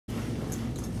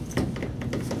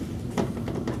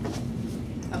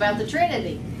about the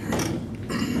Trinity.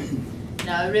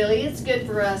 No, really, it's good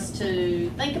for us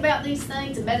to think about these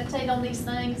things and meditate on these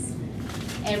things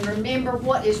and remember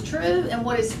what is true and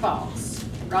what is false,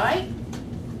 right?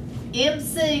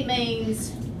 MC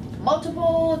means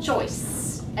multiple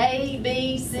choice. A,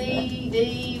 B, C,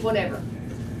 D, whatever.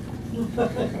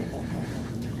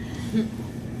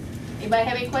 Anybody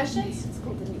have any questions?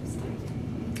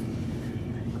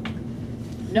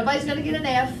 Nobody's going to get an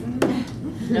F.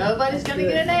 Nobody's going to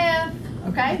get an F.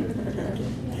 Okay?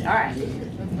 All right.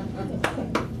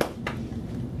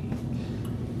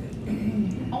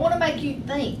 I want to make you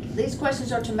think. These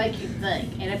questions are to make you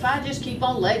think. And if I just keep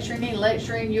on lecturing and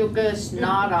lecturing, you'll just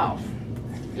nod off.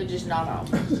 You'll just nod off.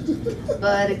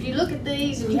 But if you look at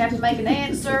these and you have to make an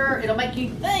answer, it'll make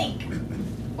you think.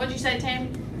 What'd you say, Tammy?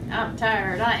 I'm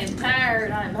tired. I am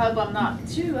tired. I hope I'm not.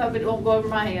 Phew, hope it won't go over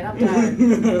my head. I'm tired.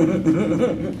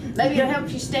 Maybe it'll help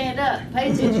you stand up.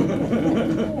 Pay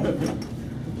attention.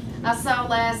 I saw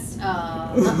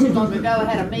not too long ago, I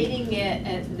had a meeting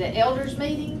at the elders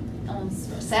meeting on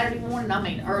Saturday morning. I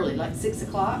mean early, like 6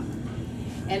 o'clock.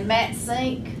 And Matt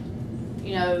Sink,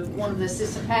 you know, one of the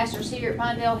assistant pastors here at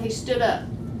Pinedale, he stood up.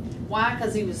 Why?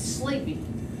 Because he was sleepy.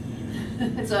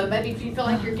 So maybe if you feel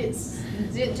like you're getting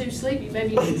too sleepy,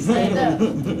 maybe you need to stand up.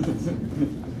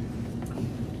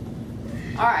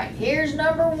 All right, here's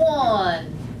number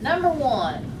one. Number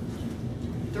one,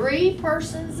 3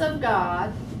 persons of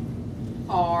God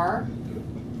are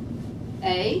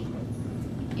A,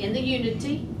 in the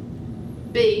unity,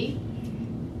 B,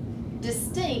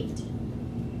 distinct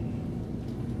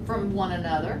from one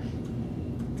another,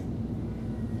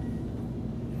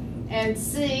 and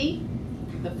C,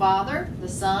 the Father, the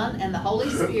Son, and the Holy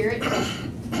Spirit,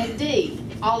 and D,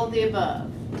 all of the above.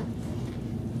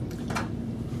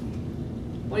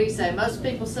 What do you say? Most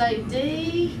people say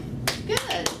D.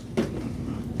 Good.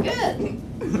 Good.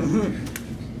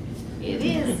 It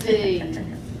is D.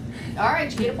 All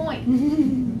right, you get a point.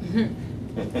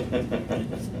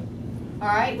 All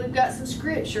right, we've got some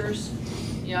scriptures.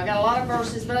 You know, I got a lot of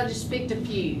verses, but I just picked a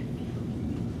few.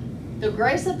 The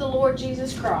grace of the Lord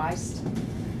Jesus Christ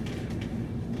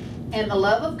and the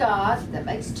love of God, that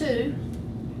makes 2,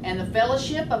 and the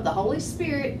fellowship of the Holy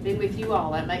Spirit be with you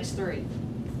all, that makes 3.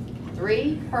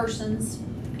 3 persons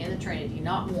in the Trinity,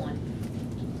 not one.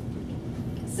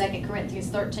 2 Corinthians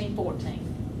 13:14.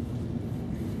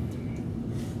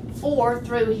 For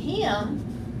through him,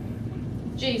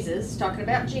 Jesus, talking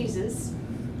about Jesus,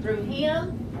 through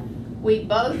him we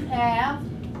both have,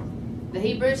 the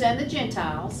Hebrews and the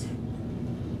Gentiles,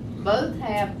 both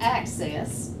have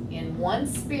access in one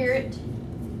spirit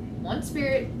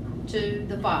to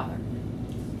the Father.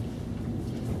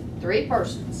 3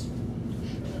 persons.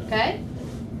 Okay?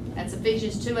 That's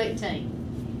Ephesians 2:18.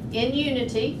 In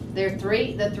unity, the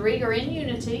 3 are in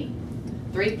unity.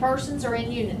 3 persons are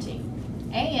in unity.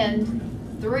 And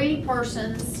 3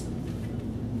 persons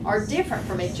are different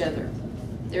from each other.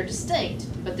 They're distinct,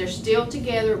 but they're still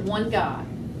together, one God.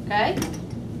 Okay?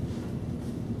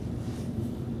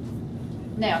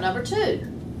 Now, number 2.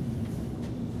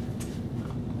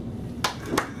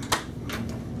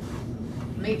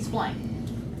 Let me explain.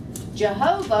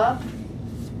 Jehovah,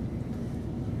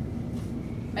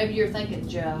 maybe you're thinking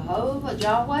Jehovah,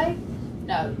 Yahweh?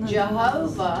 No,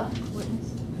 Jehovah,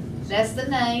 that's the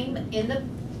name in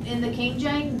the King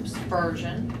James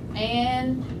Version,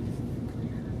 and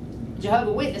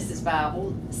Jehovah Witnesses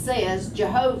Bible says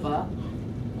Jehovah,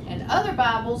 and other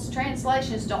Bibles,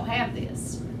 translations don't have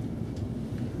this.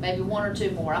 Maybe 1 or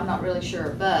 2 more, I'm not really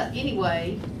sure. But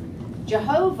anyway,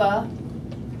 Jehovah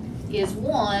is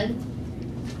one.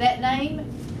 That name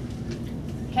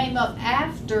came up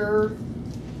after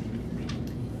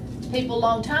people a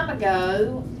long time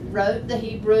ago wrote the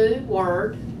Hebrew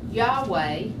word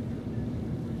Yahweh,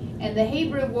 and the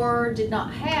Hebrew word did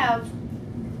not have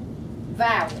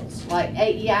vowels like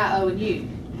A, E, I, O, and U.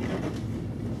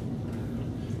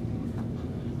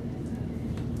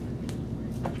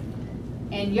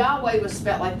 And Yahweh was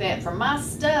spelled like that. From my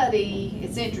study,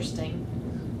 it's interesting.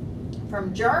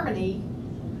 From Germany,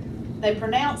 they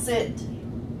pronounce it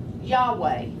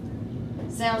Yahweh.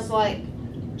 Sounds like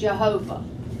Jehovah.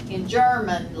 In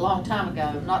German, a long time ago.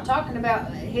 I'm not talking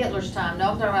about Hitler's time. No,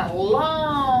 I'm talking about a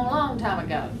long, long time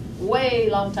ago. Way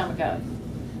long time ago.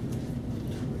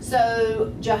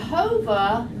 So,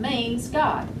 Jehovah means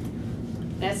God.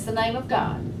 That's the name of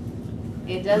God.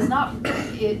 It does not,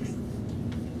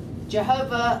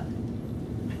 Jehovah,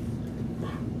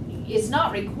 it's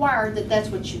not required that that's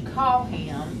what you call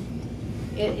him.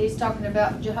 He's talking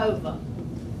about Jehovah.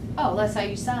 Oh, that's how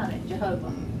you sign it,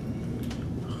 Jehovah.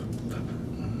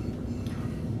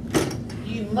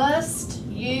 You must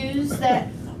use that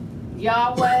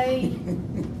Yahweh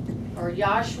or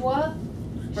Yahshua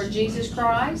for Jesus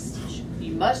Christ?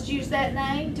 You must use that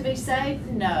name to be saved?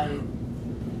 No.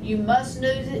 You must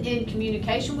use it in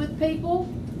communication with people?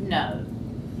 No.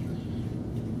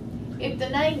 If the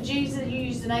name Jesus, you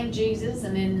use the name Jesus,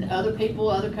 and in other people,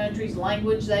 other countries'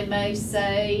 language, they may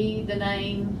say the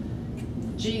name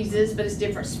Jesus, but it's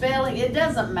different spelling. It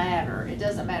doesn't matter. It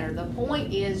doesn't matter. The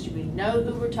point is we know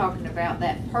who we're talking about,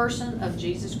 that person of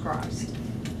Jesus Christ.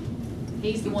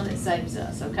 He's the one that saves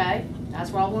us, okay?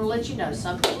 That's what I want to let you know.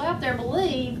 Some people out there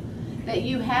believe that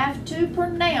you have to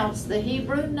pronounce the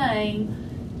Hebrew name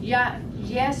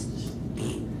yes.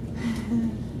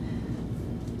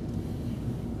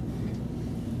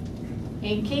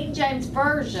 In King James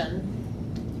Version,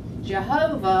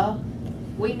 Jehovah,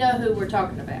 we know who we're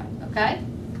talking about, okay?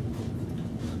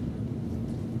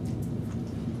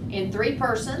 In 3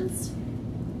 persons,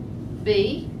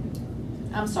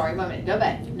 I'm sorry, wait a minute, go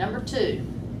back. Number 2,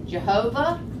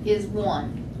 Jehovah is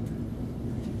 1.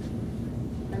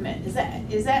 Wait a minute, is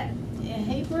that in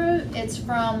Hebrew? It's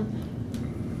from,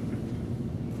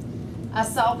 I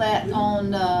saw that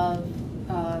on,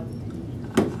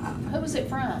 who was it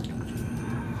from?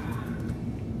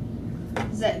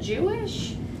 Is that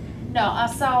Jewish? No, I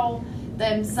saw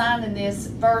them signing this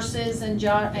verses and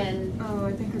I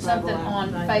think something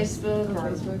on Facebook.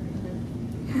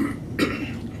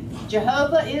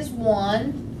 Jehovah is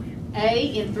 1. A,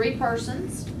 in 3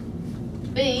 persons.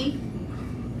 B,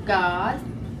 God,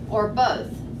 or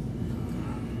both.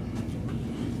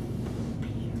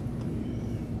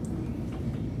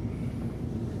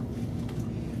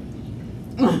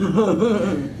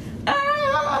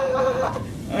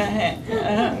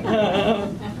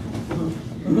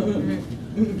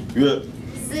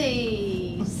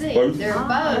 See, they're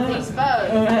both. He's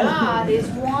both. God is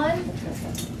 1.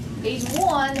 He's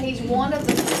 1. He's one of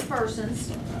the 3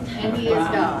 persons, and he is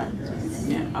God.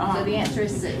 So the answer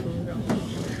is C.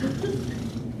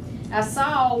 I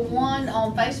saw one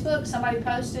on Facebook. Somebody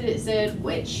posted. It said,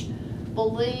 "Which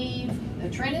believe the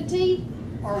Trinity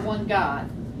or one God?"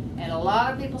 And a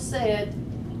lot of people said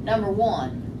number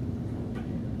 1.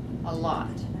 A lot.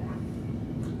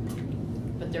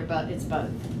 But they're both. It's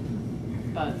both.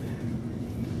 Both.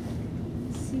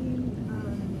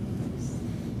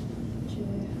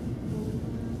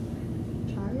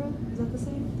 Jireh? Is that the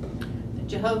same?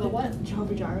 Jehovah what?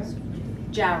 Jehovah Jireh.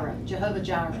 Jireh. Jehovah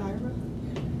Jireh. Jireh?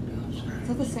 Is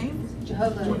that the same?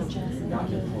 Jehovah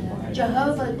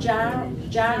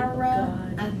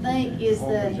Jireh, I think, is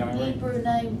the Hebrew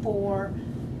name for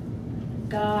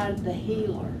God the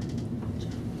healer.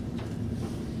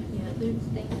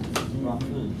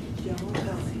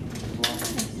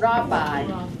 Rabbi.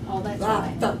 Oh, that's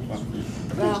right. God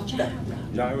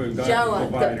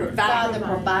the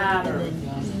provider.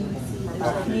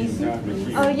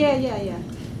 Oh, yeah.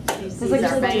 He's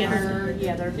our banner.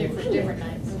 Yeah, they're different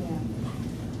names.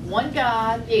 One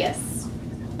God, yes,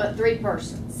 but 3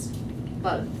 persons,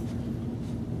 both.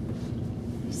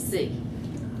 C.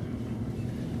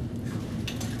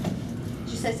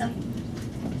 Did you say something?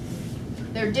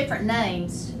 There are different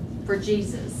names for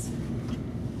Jesus.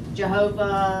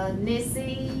 Jehovah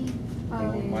Nissi,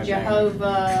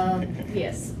 Jehovah,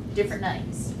 yes, different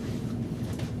names.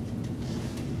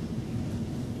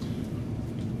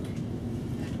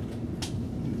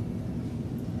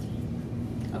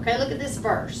 Okay, look at this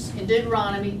verse in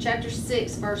Deuteronomy chapter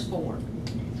 6, verse 4.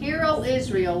 Hear, O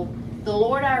Israel, the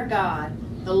Lord our God,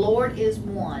 the Lord is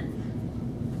one.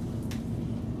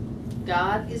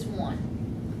 God is one.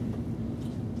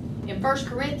 In 1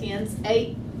 Corinthians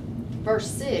 8, verse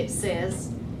 6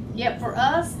 says, "Yet for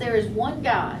us there is one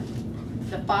God,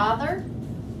 the Father,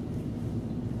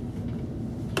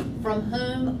 from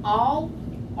whom all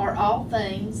are all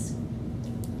things,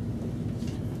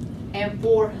 and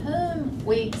for whom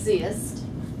we exist."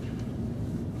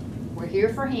 We're here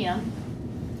for Him.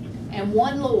 And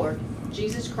one Lord,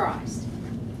 Jesus Christ,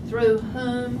 through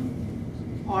whom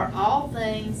are all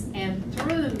things and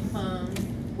through whom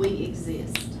we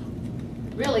exist.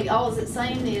 Really, all it's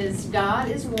saying is God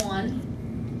is one,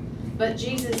 but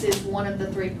Jesus is one of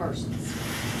the 3 persons,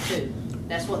 too.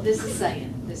 That's what this is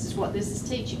saying. This is what this is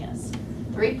teaching us.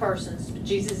 3 persons, but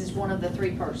Jesus is one of the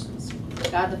 3 persons.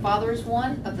 God the Father is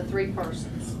one of the 3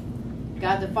 persons.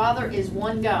 God the Father is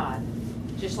one God,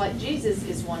 just like Jesus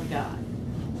is one God.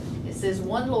 It says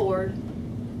one Lord,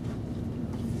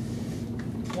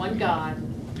 one God,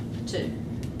 2.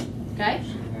 Okay?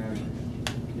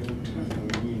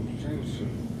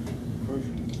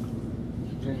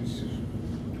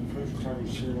 First time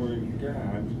she was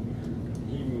God,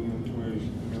 he was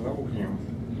Elohim,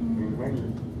 and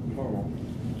later Paul.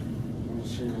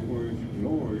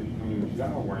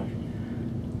 Yahweh.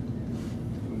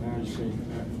 Now you see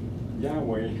that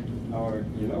Yahweh or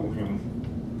Elohim,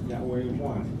 Yahweh is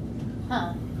one.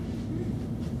 Huh.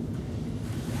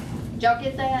 Did y'all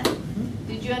get that?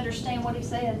 Did you understand what he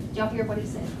said? Did y'all hear what he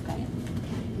said? Okay.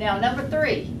 Now, number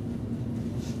 3.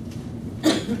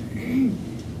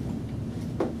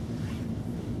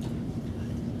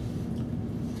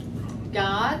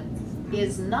 God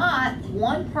is not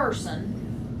one person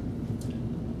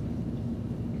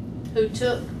who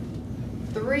took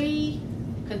 3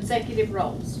 consecutive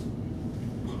roles.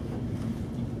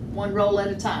 One role at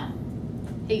a time.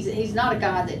 He's not a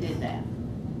God that did that.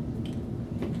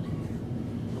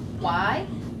 Why?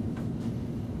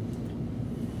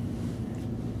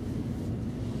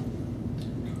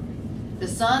 The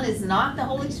Son is not the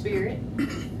Holy Spirit.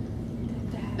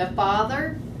 The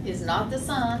Father is not the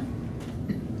Son.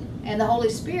 And the Holy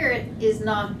Spirit is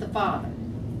not the Father.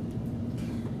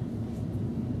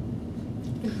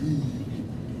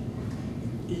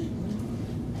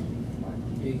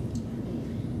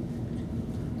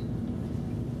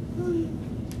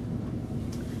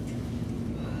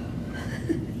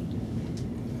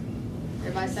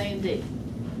 Everybody saying D.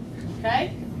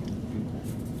 Okay?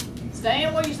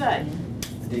 Stan, what do you say?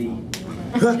 D.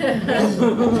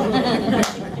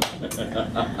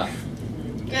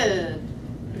 Good.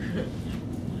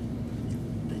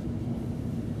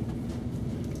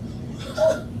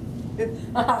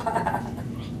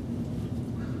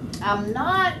 I'm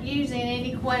not using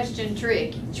any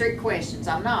trick questions.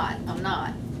 I'm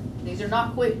not. These are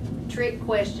not quick trick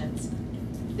questions.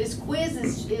 This quiz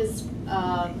is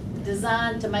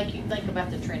designed to make you think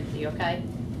about the Trinity, okay?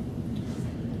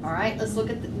 All right, let's look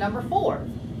at number 4.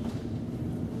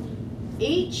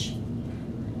 Each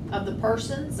of the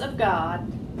persons of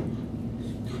God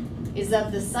is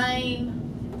of the same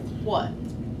what?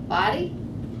 Body?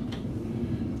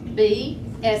 B,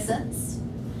 essence.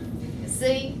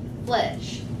 C,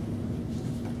 flesh.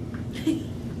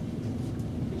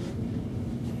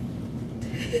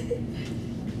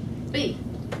 B.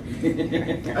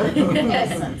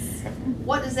 Essence.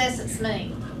 What does essence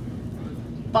mean?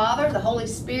 Father, the Holy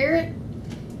Spirit.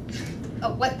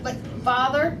 Oh, wait.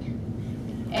 Father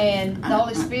and the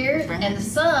Holy Spirit and the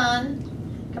Son.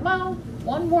 Come on.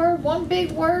 One word, one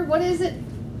big word. What is it?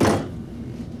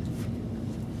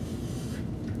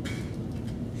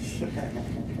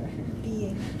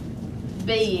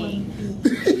 Being.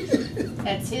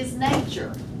 That's his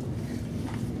nature.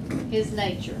 His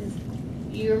nature.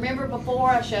 You remember before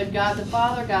I showed God the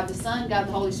Father, God the Son, God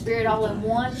the Holy Spirit all in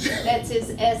one? That's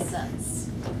his essence.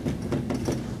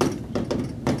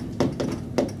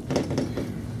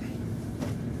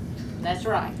 That's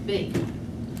right, B.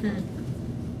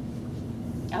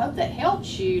 I hope that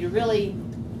helps you to really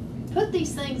put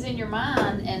these things in your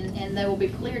mind and they will be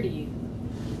clear to you.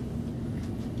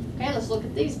 Okay, let's look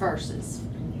at these verses.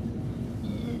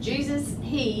 Jesus,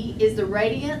 he is the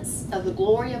radiance of the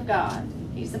glory of God.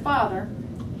 He's the Father.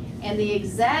 And the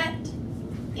exact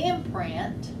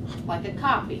imprint, like a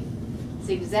copy, it's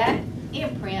the exact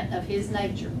imprint of his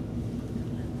nature.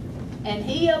 And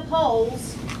he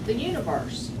upholds the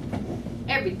universe,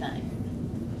 everything.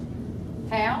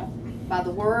 How? By the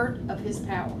word of his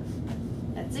power.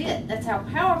 That's it. That's how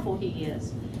powerful he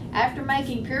is. After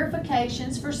making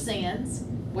purifications for sins,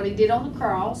 what he did on the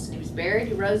cross, he was buried,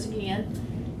 he rose again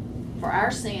for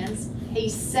our sins, he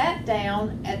sat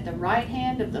down at the right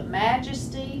hand of the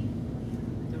majesty,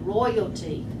 the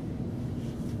royalty,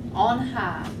 on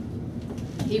high.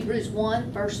 Hebrews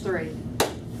 1, verse 3.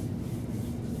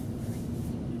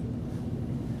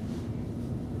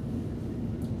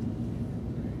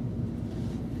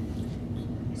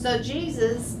 So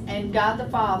Jesus and God the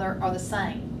Father are the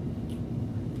same.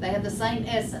 They have the same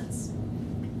essence.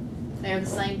 They are the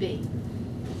same being.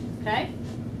 Okay?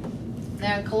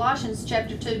 Now in Colossians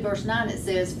chapter 2, verse 9, it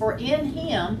says, "For in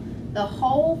him the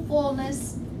whole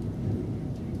fullness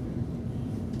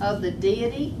of the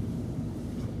deity,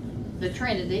 the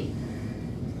Trinity,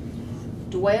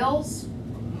 dwells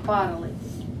bodily."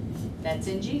 That's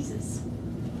in Jesus.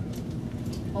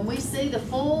 When we see the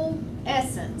full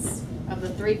essence of the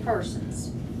 3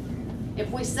 persons, if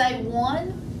we say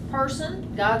one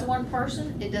person, God's one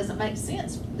person, it doesn't make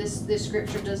sense. This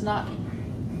scripture does not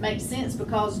make sense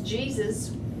because Jesus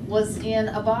was in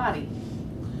a body.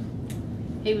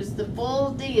 He was the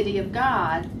full deity of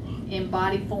God in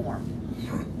body form.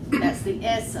 That's the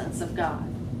essence of God.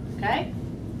 Okay?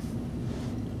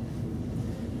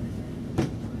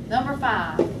 Number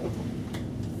 5.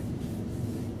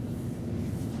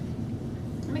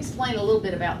 Let me explain a little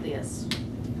bit about this.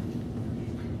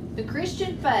 The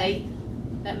Christian faith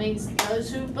That means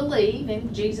those who believe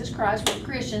in Jesus Christ, we're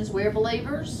Christians, we're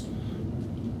believers.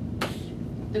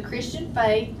 The Christian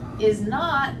faith is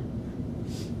not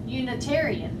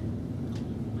Unitarian.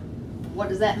 What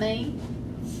does that mean?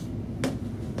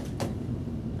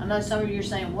 I know some of you are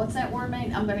saying, what's that word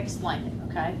mean? I'm going to explain it,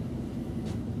 okay?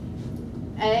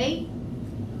 A,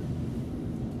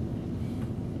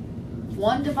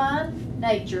 one divine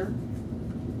nature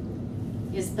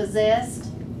is possessed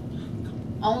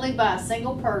only by a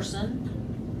single person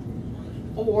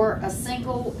or a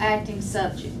single acting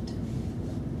subject.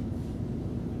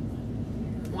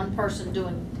 One person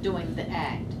doing the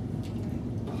act.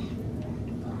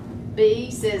 B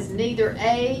says neither of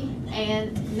A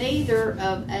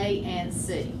and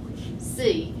C.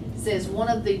 C says one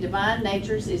of the divine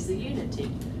natures is the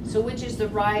unity. So which is the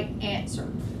right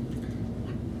answer?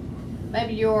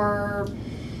 Maybe you're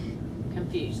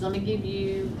confused. Let me give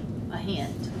you a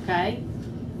hint, okay?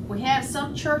 We have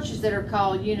some churches that are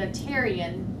called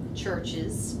Unitarian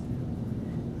churches.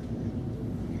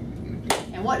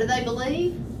 And what do they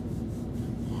believe?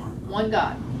 One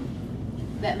God.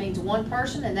 That means one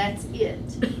person, and that's it.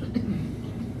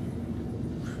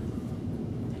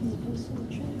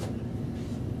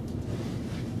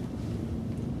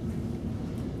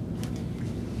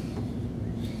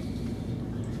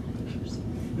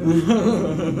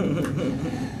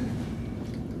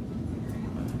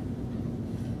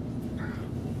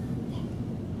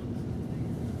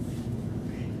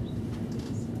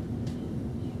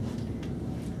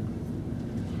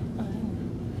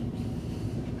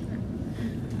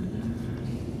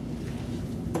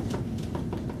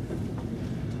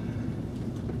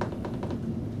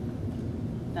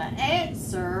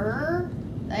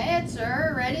 The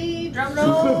answer, ready, drum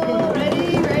roll,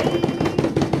 ready.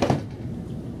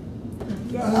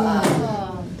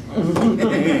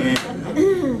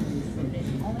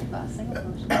 Only by a single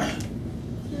person.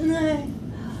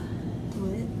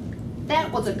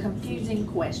 That was a confusing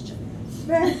question.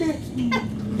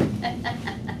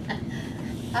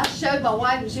 I showed my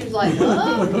wife and she was like,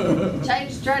 oh, tried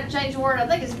to change the word. I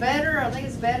think it's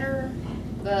better,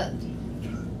 but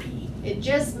it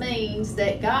just means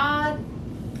that God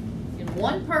in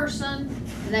one person,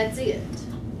 and that's it.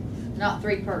 Not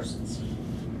three persons.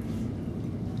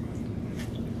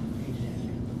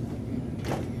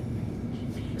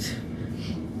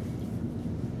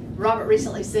 Robert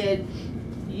recently said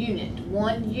unit.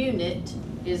 One unit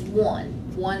is one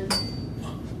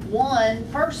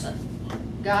person.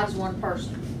 God is one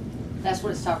person. That's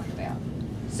what it's talking about.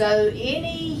 So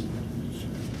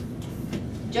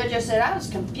Jojo said, I was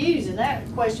confused, and that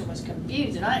question was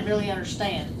confusing. I didn't really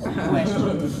understand the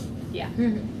question. Yeah.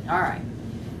 All right.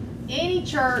 Any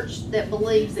church that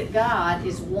believes that God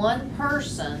is one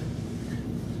person,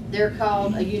 they're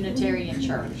called a Unitarian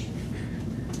church.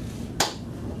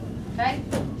 Okay?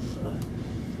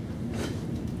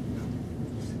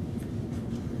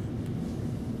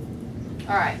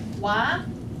 All right. Why?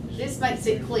 This makes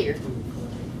it clear.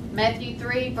 Matthew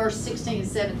 3, verse 16 and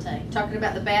 17, talking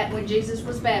about when Jesus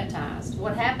was baptized.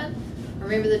 What happened?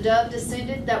 Remember the dove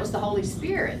descended? That was the Holy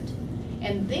Spirit.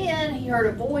 And then he heard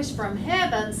a voice from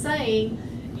heaven saying,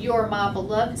 "You are my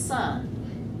beloved Son."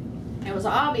 It was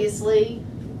obviously,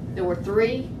 there were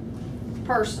three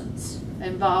persons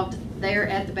involved there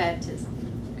at the baptism.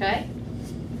 Okay?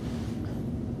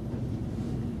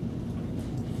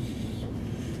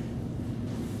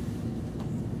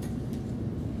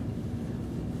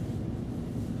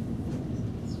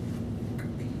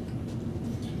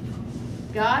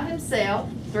 God himself,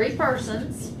 three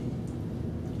persons.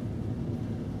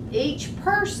 Each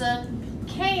person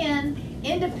can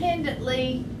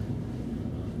independently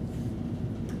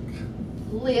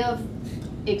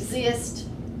exist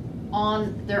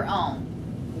on their own.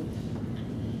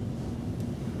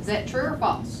 Is that true or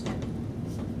false?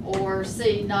 Or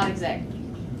C, not exactly?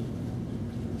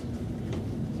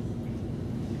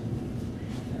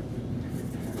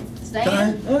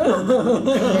 Stan?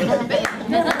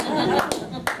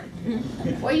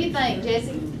 What do you think,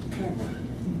 Jesse?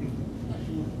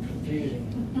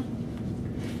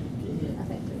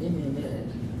 Give me a minute.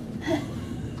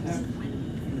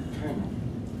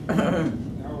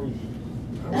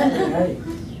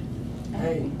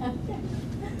 Hey.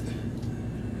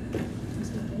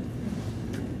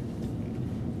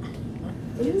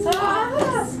 It's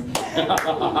us.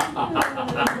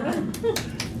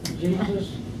 Jesus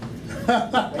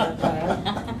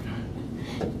baptized,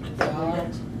 God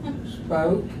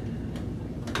spoke,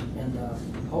 and the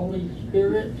Holy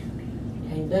Spirit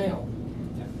came down.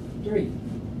 Three.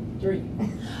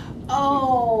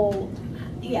 Oh,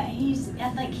 yeah, I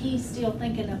think he's still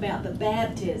thinking about the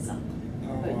baptism. Oh,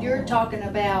 But you're talking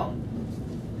about,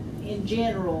 in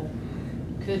general,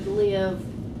 could live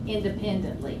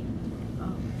independently.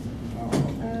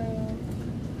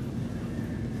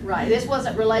 Right, this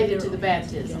wasn't related to the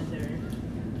baptism.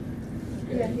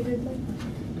 Yeah, he did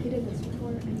this before,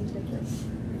 and he did this.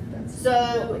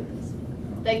 So,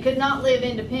 they could not live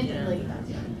independently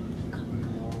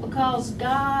because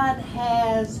God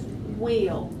has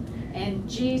will, and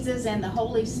Jesus and the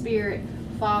Holy Spirit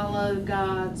follow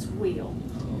God's will.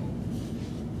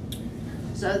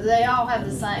 So they all have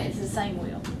the same, it's the same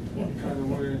will. What kind of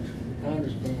word? I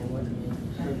understand what it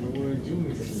means. Kind of word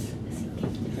unity.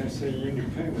 That's say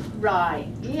independent. Right,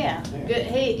 yeah. Good.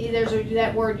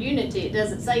 That word unity, it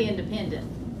doesn't say independent.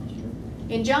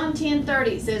 In John 10:30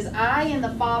 it says, I and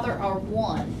the Father are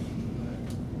one.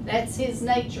 That's his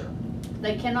nature.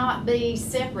 They cannot be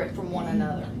separate from one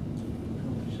another.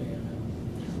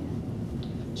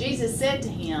 Jesus said to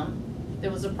him, there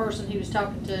was a person, he was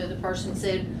talking to the person,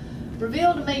 said,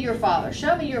 reveal to me your Father,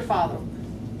 show me your Father.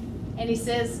 And he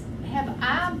says, have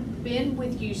I been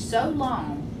with you so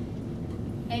long,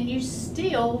 and you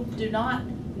still do not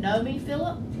know me,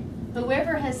 Philip?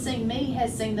 Whoever has seen me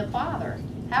has seen the Father.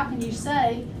 How can you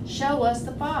say, show us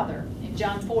the Father, in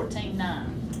John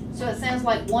 14:9? So it sounds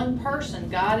like one person,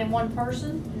 God in one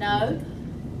person? No.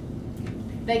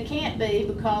 They can't be,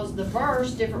 because the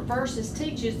different verses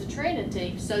teaches the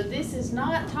Trinity. So this is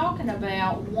not talking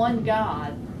about one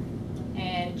God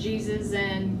and Jesus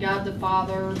and God the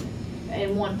Father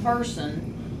in one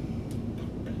person.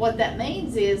 What that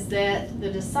means is that the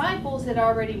disciples had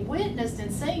already witnessed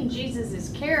and seen Jesus'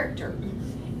 character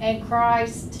and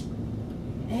Christ,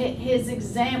 his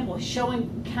example,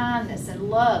 showing kindness and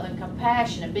love and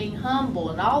compassion and being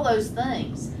humble and all those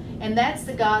things. And that's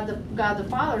the God the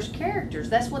Father's characters.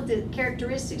 That's what the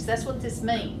characteristics, that's what this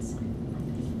means.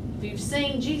 If you've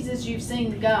seen Jesus, you've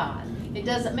seen God. It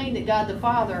doesn't mean that God the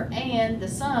Father and the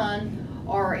Son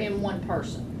are in one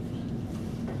person.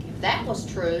 If that was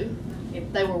true,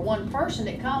 if they were one person,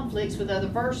 it conflicts with other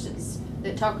verses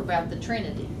that talk about the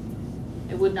Trinity.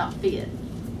 It would not fit.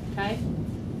 Okay?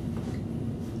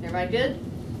 Everybody good?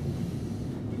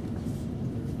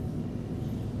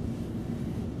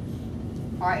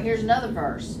 All right, here's another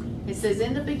verse. It says,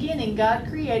 in the beginning, God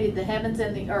created the heavens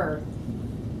and the earth.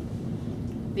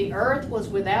 The earth was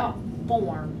without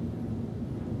form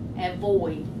and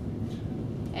void,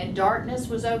 and darkness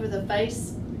was over the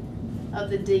face of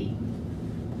the deep.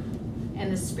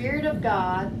 And the Spirit of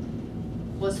God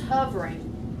was hovering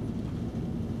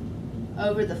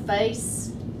over the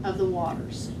face of the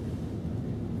waters.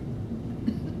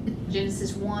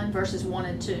 Genesis 1, verses 1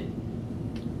 and 2.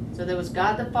 So there was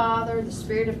God the Father, the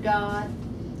Spirit of God,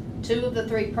 two of the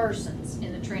three persons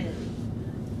in the Trinity,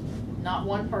 not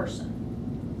one person.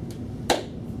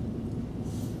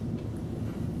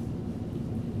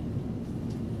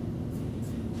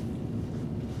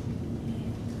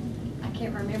 I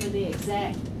can't remember the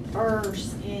exact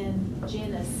verse in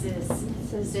Genesis.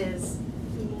 It says,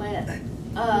 let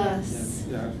us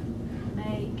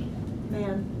make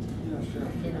Man.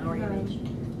 In our image.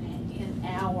 in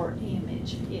our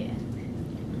image. Yeah.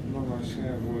 Lord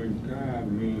said word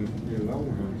God means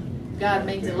Elohim. God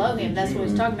means Elohim. That's what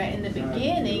he's talking about. In the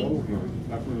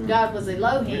beginning, God was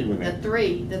Elohim. The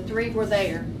three were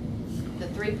there. The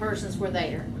three persons were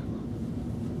there.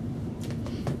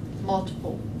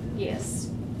 Multiple. Yes.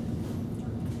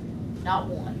 Not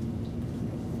one.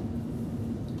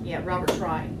 Yeah, Robert's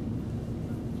right.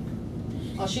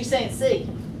 Oh, she's saying C.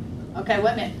 Okay,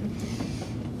 wait a minute.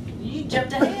 You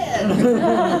jumped ahead.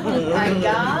 All right,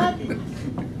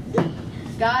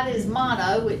 God is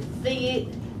mono, with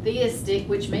theistic,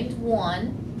 which means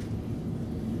one.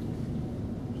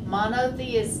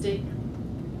 Monotheistic,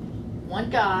 one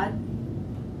God.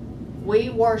 We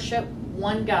worship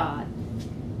one God.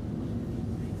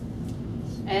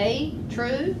 A,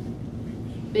 true.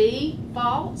 B,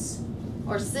 false.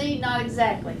 Or C, not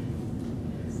exactly.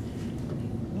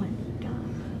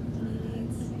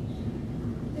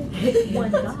 One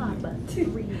God, but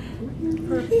three.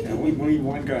 Yeah, we believe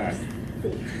one God.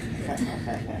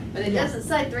 But it doesn't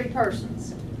say three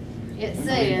persons. It One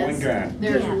says God.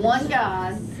 there's one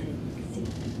God.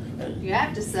 You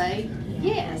have to say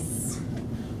yes.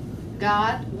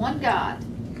 God, one God.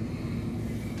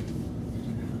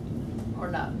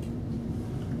 Or no.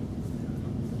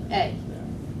 A.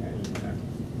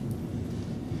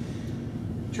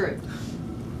 True.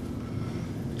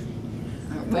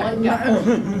 One God.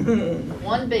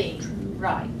 One being.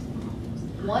 Right.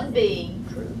 One being.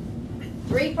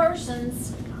 Three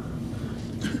persons.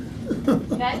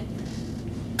 Okay?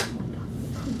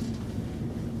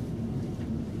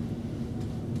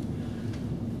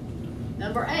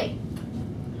 Number 8.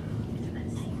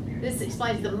 This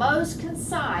explains the most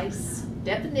concise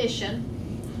definition,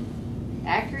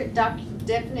 accurate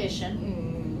definition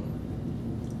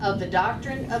of the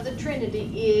doctrine of the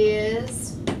Trinity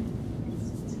is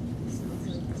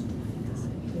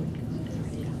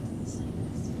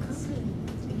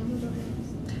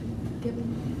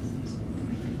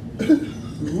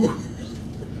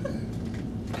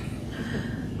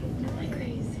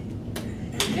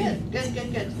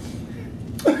good.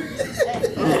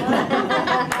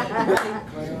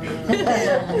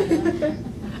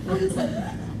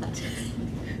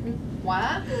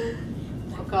 Why?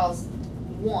 Because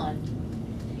one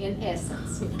in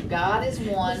essence. God is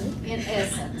one in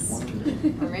essence.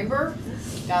 Remember?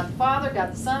 God the Father,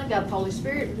 God the Son, God the Holy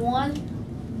Spirit, one,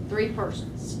 3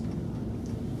 persons.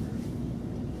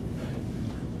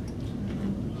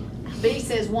 B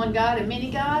says one God and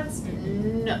many gods?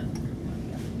 No.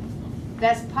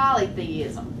 That's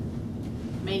polytheism,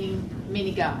 meaning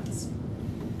many gods.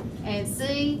 And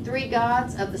C, 3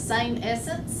 gods of the same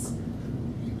essence?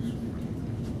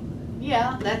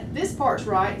 Yeah, this part's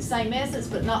right, same essence,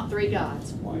 but not 3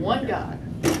 gods. One God.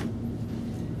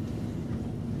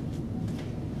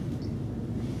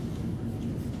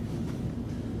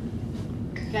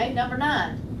 Okay, number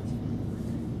 9.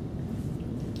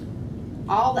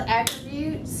 All the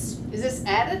attributes, is this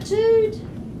attitude?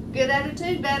 Good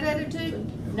attitude, bad attitude?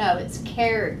 No, it's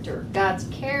character. God's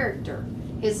character,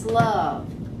 His love,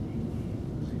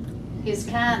 His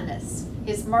kindness,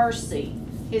 His mercy,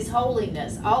 His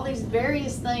holiness, all these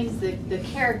various things, the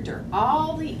character,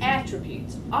 all the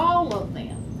attributes, all of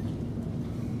them.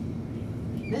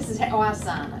 This is how I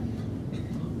sign it.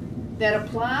 That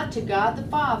apply to God the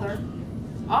Father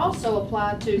also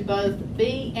apply to both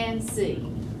B and C.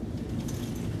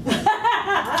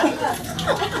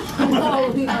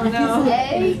 Oh no.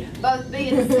 A, both B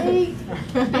and C.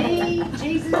 B,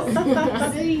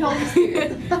 Jesus. C, Holy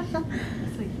Spirit.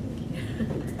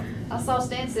 I saw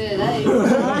Stan said A.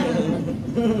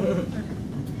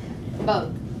 Both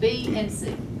B and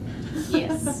C.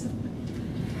 Yes.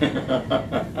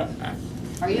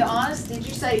 Are you honest? Did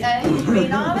you say A? You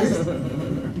being honest?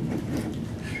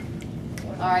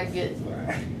 All right, good.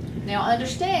 Now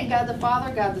understand, God the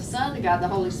Father, God the Son, and God the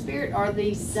Holy Spirit are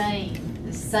the same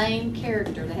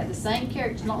character. They have the same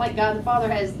character. Not like God the Father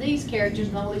has these characters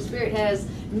and the Holy Spirit has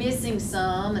missing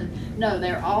some. And no,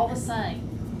 they're all the same.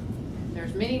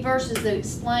 There's many verses that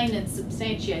explain and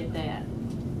substantiate that.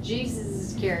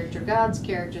 Jesus' character, God's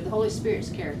character, the Holy Spirit's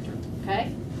character.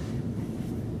 Okay?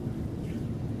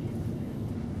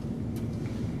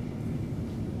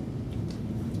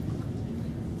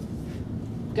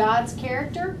 God's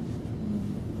character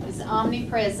is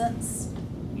omnipresence.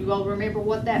 You all remember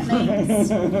what that means?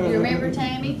 You remember,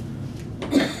 Tammy?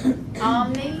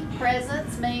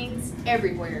 Omnipresence means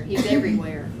everywhere. He's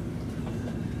everywhere.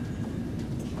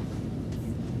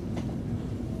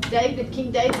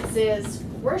 King David says,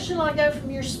 where shall I go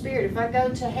from your spirit? If I go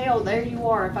to hell, there you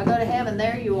are. If I go to heaven,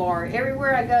 there you are.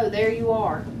 Everywhere I go, there you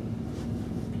are.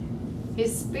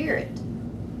 His spirit.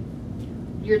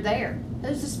 You're there.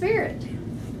 Who's the Spirit?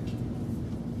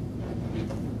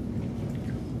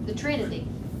 The Trinity.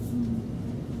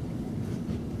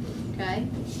 Okay?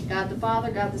 God the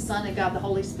Father, God the Son, and God the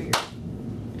Holy Spirit.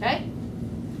 Okay? I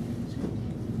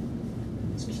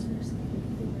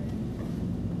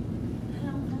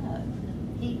don't know.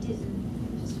 He didn't.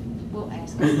 We'll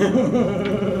ask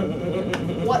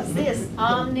him. What's this?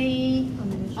 Omniscience.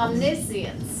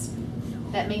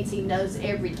 That means he knows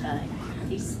everything.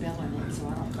 He's spelling it, so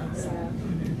I don't think so.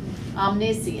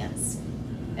 Omniscience.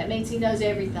 That means he knows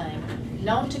everything.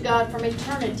 Known to God from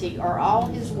eternity are all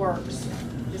his works.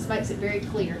 This makes it very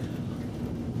clear.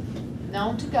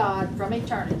 Known to God from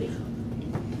eternity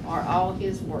are all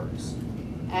his works.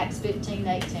 Acts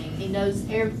 15:18. He knows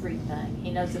everything.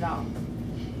 He knows it all.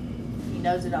 He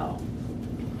knows it all.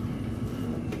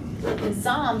 In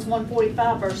Psalms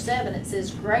 145 verse 7 it says,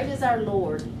 great is our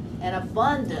Lord and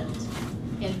abundant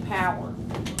in power.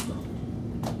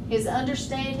 His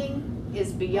understanding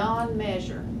is beyond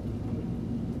measure.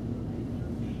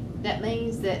 That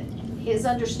means that his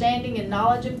understanding and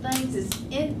knowledge of things is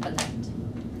infinite.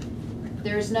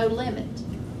 There is no limit.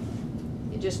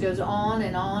 It just goes on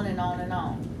and on and on and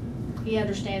on. He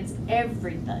understands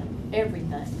everything,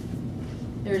 everything.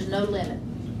 There is no limit.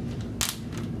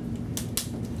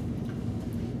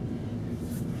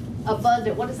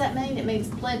 Abundant, what does that mean? It means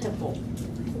plentiful.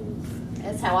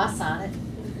 That's how I sign it.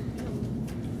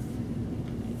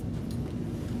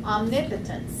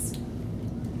 Omnipotence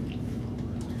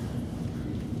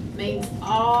means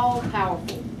all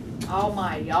powerful,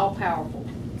 almighty, all powerful.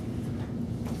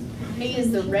 He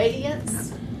is the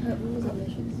radiance. What was that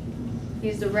missions? He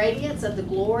is the radiance of the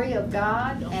glory of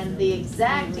God and the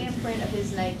exact imprint of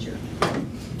his nature.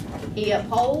 He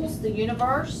upholds the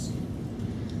universe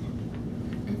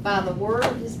by the word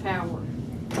of his power.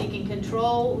 He can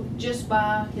control just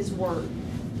by his word.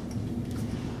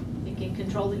 He can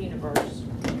control the universe.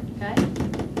 Okay?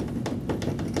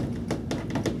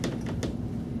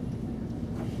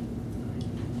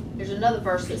 There's another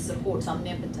verse that supports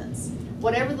omnipotence.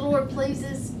 Whatever the Lord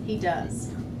pleases, he does.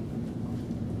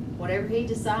 Whatever he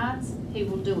decides, he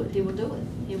will do it. He will do it.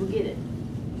 He will get it.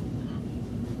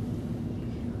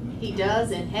 He does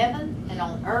in heaven and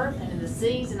on earth and in the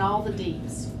seas and all the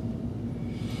deeps.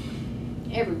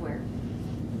 Everywhere.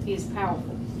 He is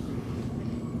powerful.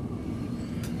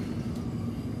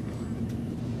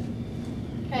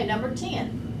 Okay, number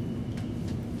 10.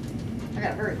 I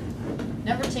gotta hurry.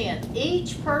 Number 10.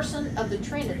 Each person of the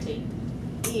Trinity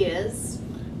is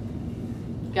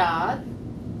God,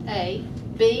 A,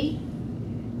 B,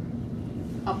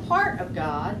 a part of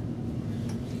God,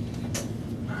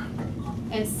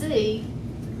 and C,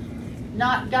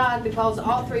 not God because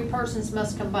all three persons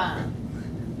must combine.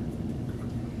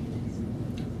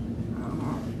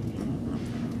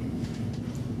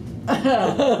 Wait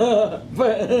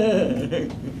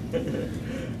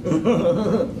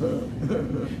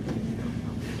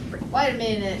a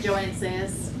minute, Joanne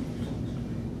says.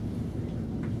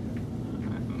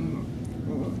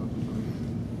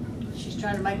 She's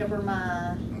trying to make up her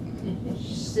mind.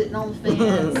 She's sitting on the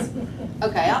fence.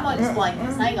 Okay, I'm going to explain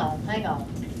this. Hang on.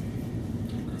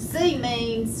 C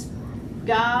means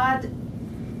God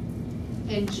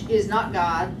is not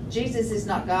God, Jesus is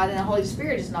not God, and the Holy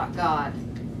Spirit is not God.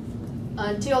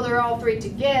 Until they're all three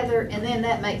together, and then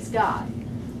that makes God.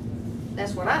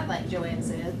 That's what I think, Joanne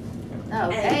said. Oh,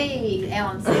 hey,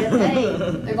 Alan said, hey,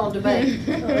 they're going to debate.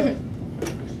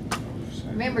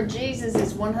 Remember, Jesus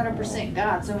is 100%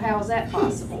 God, so how is that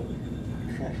possible?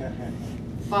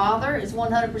 Father is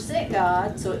 100%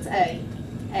 God, so it's A.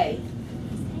 A.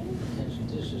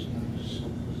 This is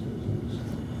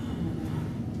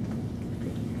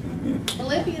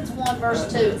Philippians 1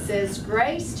 verse 2, it says,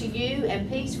 grace to you and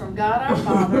peace from God our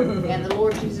Father and the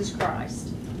Lord Jesus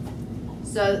Christ.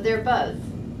 So they're both.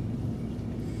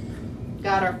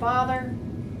 God our Father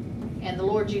and the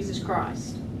Lord Jesus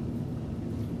Christ.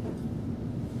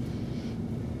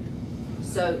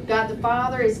 So God the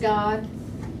Father is God,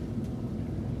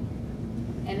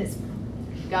 and it's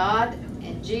God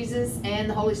and Jesus and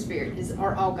the Holy Spirit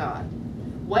are all God.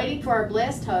 Waiting for our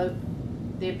blessed hope,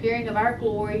 the appearing of our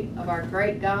glory, of our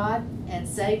great God and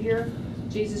Savior,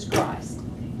 Jesus Christ.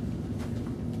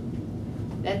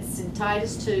 That's in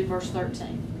Titus 2, verse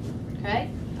 13. Okay?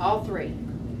 All three.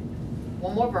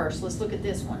 One more verse. Let's look at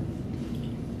this one.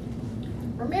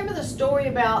 Remember the story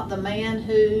about the man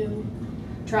who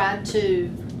tried to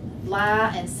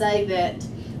lie and say that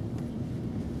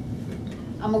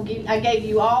I gave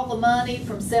you all the money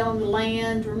from selling the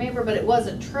land. Remember, but it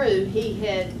wasn't true.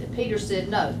 Peter said,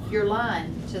 no, you're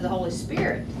lying to the Holy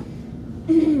Spirit.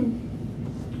 You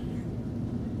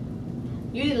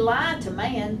didn't lie to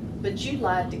man, but you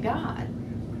lied to God.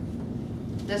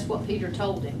 That's what Peter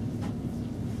told him.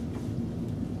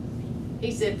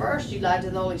 He said, first you lied to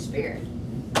the Holy Spirit.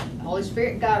 The Holy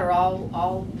Spirit and God are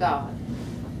all God.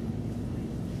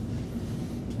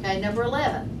 Okay, number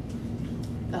 11.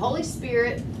 The Holy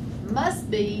Spirit must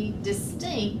be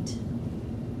distinct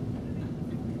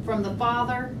from the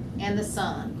Father and the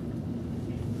Son.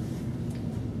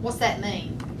 What's that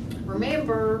mean?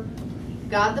 Remember,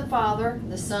 God the Father,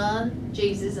 the Son,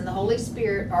 Jesus, and the Holy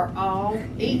Spirit are all,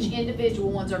 each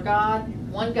individual ones are God,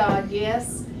 one God,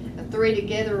 yes. The three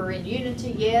together are in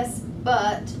unity, yes,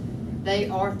 but they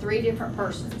are three different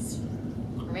persons.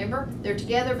 Remember? They're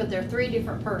together, but they're three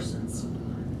different persons.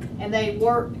 And they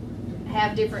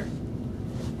have different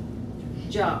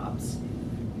jobs.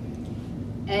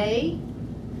 A,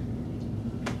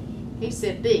 he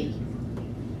said B.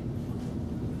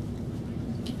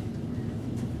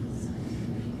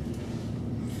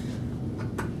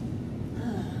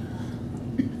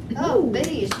 Oh, B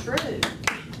is true.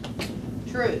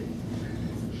 True.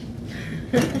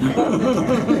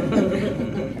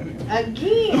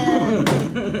 Again.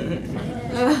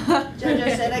 JoJo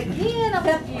said, again, I'm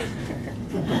confused.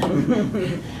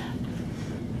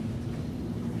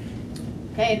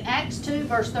 Okay, in Acts 2,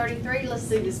 verse 33, let's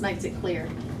see if this makes it clear.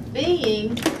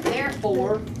 Being,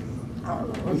 therefore,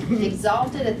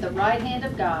 exalted at the right hand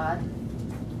of God,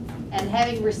 and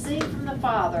having received from the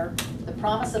Father the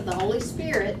promise of the Holy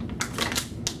Spirit,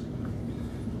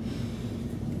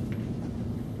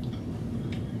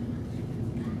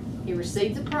 he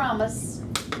received the promise,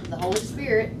 the Holy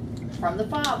Spirit from the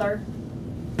Father,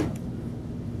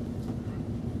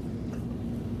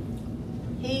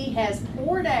 He has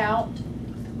poured out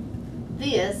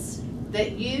this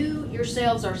that you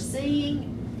yourselves are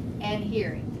seeing and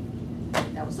hearing.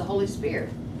 That was the Holy Spirit.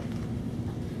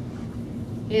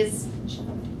 His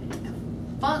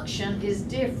function is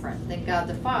different than God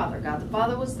the Father. God the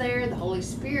Father was there. The Holy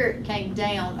Spirit came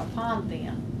down upon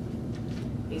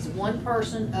them. He's one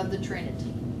person of the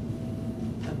Trinity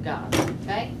of God.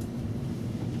 Okay?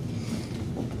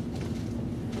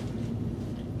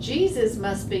 Jesus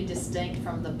must be distinct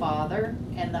from the Father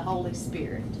and the Holy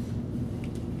Spirit.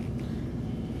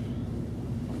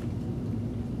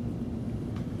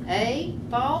 A,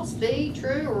 false, B,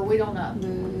 true, or we don't know?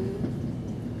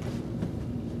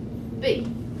 B.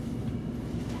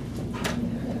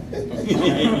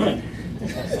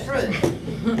 True.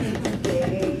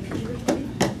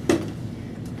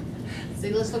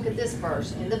 See, let's look at this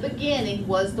verse. In the beginning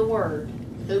was the Word.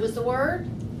 Who was the Word?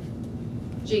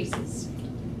 Jesus.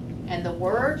 And the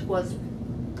Word was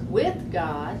with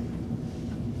God.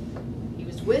 He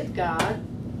was with God.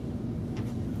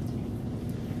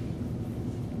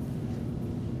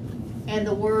 And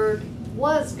the Word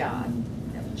was God.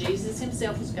 Jesus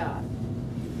himself was God.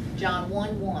 John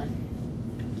 1:1.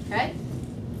 Okay?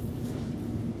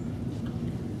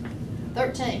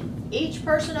 13. Each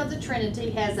person of the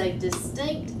Trinity has a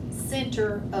distinct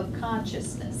center of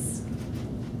consciousness.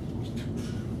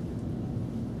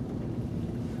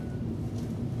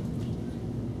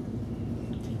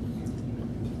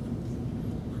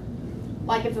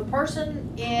 Like if a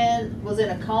person was in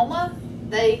a coma,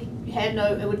 they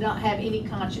would not have any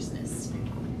consciousness.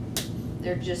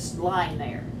 They're just lying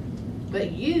there.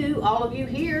 But you, all of you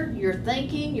here, you're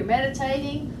thinking, you're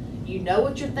meditating, you know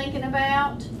what you're thinking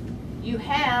about, you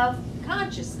have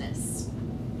consciousness.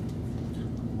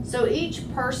 So each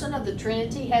person of the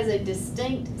Trinity has a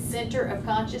distinct center of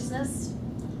consciousness.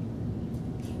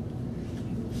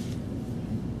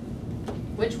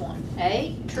 Which one?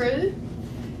 A, true.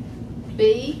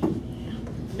 B,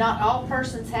 not all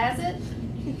persons has it.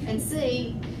 And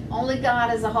C, only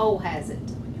God as a whole has it.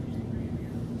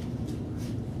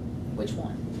 Which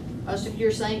one? Most of you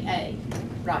are saying A.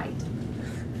 Right.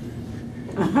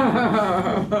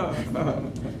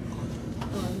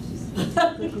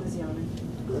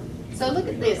 So look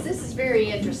at this. This is very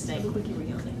interesting.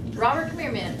 Robert, come here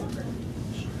a minute.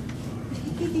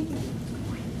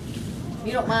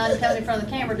 You don't mind coming in front of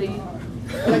the camera, do you?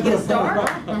 Do I get a star?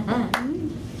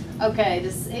 Okay,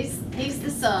 he's the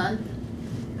Son.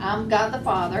 I'm God the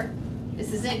Father.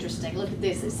 This is interesting. Look at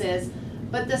this. It says,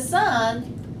 but the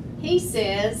Son, he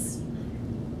says,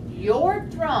 your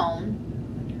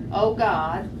throne, O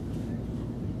God,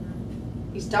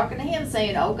 he's talking to him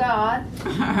saying, O God,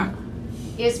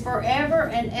 is forever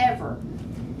and ever.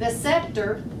 The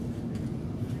scepter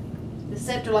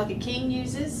like a king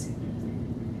uses,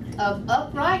 of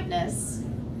uprightness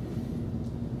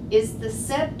is the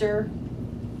scepter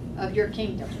of your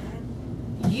kingdom.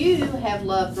 You have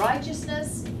loved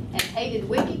righteousness and hated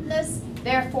wickedness.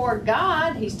 Therefore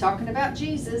God, he's talking about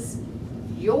Jesus,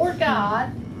 your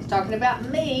God, he's talking about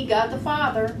me, God the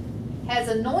Father, has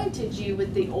anointed you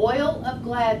with the oil of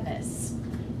gladness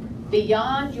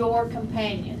beyond your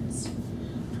companions.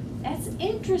 That's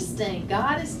interesting.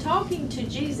 God is talking to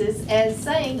Jesus as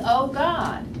saying, oh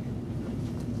God.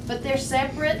 But they're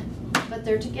separate, but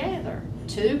they're together.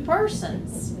 Two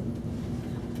persons.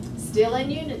 Still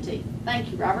in unity.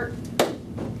 Thank you, Robert.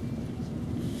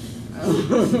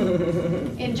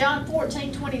 In John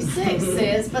 14:26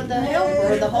 says, but the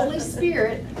Helper, the Holy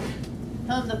Spirit,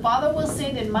 whom the Father will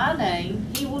send in my name,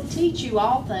 he will teach you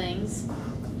all things.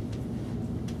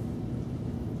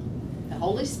 The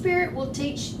Holy Spirit will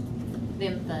teach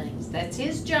them things. That's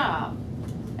his job.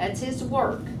 That's his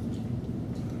work.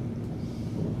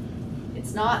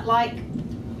 It's not like,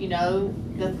 you know,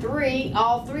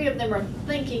 all three of them are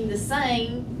thinking the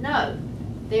same. No,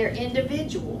 they're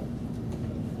individual.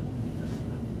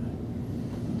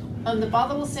 The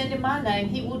Father will send in my name.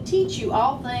 He will teach you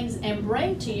all things and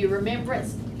bring to you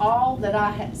remembrance all that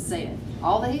I have said.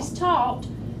 All that he's taught,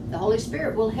 the Holy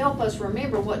Spirit will help us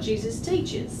remember what Jesus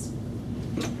teaches.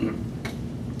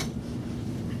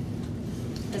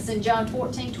 That's in John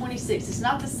 14:26. It's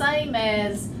not the same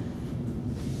as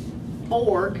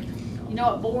Borg. You know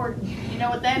what Borg, you know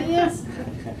what that is?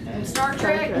 From Star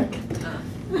Trek?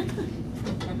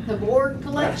 The Borg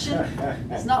collection.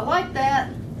 It's not like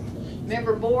that.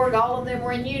 Remember Borg, all of them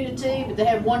were in unity, but they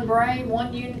had one brain,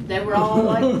 one unit. They were all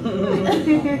like...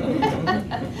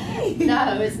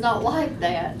 No, it's not like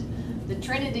that. The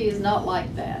Trinity is not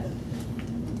like that.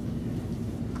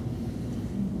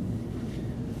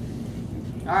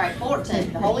 All right,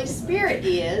 14. The Holy Spirit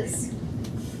is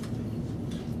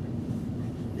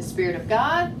the Spirit of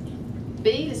God.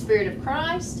 B, the Spirit of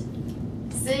Christ.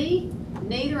 C,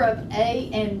 neither of A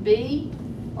and B.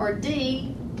 Or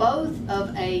D, both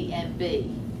of A and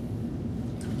B.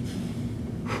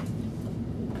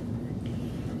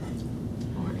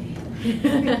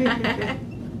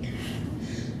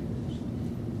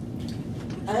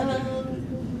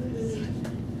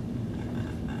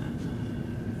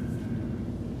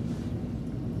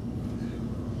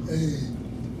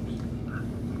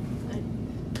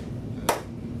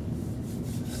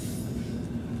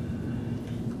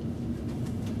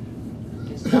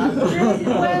 It's not a trick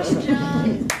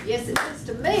question. Yes, it is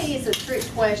to me. It's a trick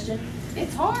question.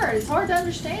 It's hard. It's hard to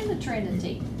understand the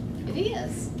Trinity. It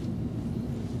is.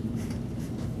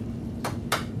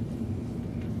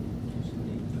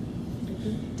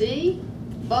 D,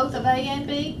 both of A and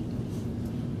B.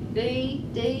 D,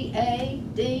 D, A,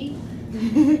 D.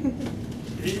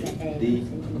 D.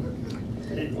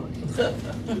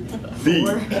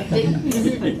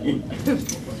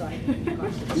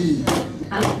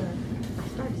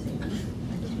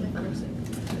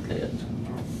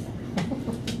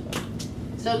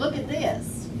 So look at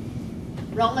this.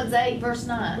 Romans 8, verse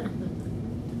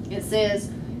 9. It says,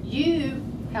 you,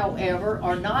 however,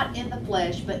 are not in the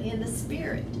flesh, but in the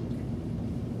Spirit.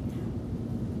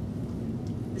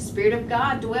 The Spirit of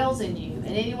God dwells in you, and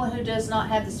anyone who does not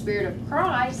have the Spirit of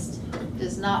Christ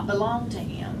does not belong to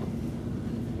Him.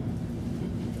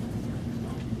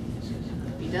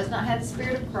 If he does not have the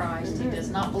Spirit of Christ, he does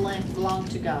not belong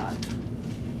to God.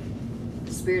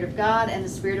 The Spirit of God and the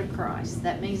Spirit of Christ.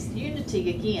 That means unity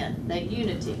again, that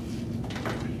unity.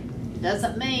 It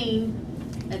doesn't mean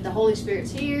that the Holy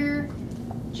Spirit's here,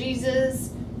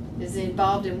 Jesus is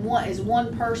involved in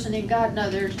one person in God. No,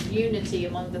 there's unity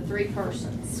among the three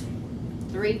persons.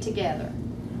 Three together.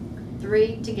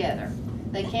 Three together.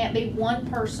 They can't be one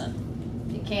person.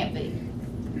 It can't be.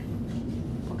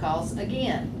 Because,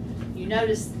 again, you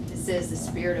notice it says the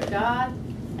Spirit of God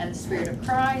and the Spirit of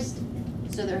Christ.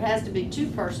 So there has to be two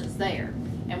persons there.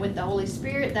 And with the Holy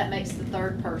Spirit, that makes the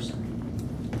third person.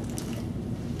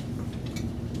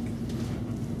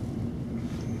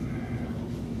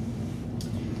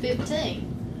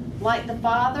 Like the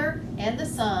Father and the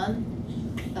Son,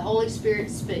 the Holy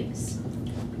Spirit speaks.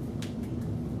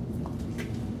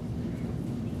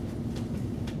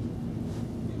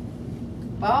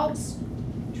 False,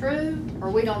 true, or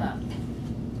we don't know.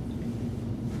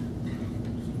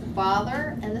 The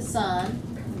Father and the Son,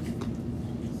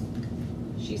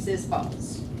 she says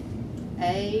false.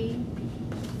 A,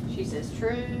 she says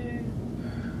true.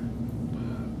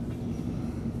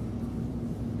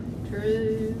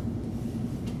 True.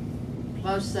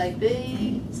 Most say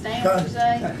B. Stanford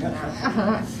say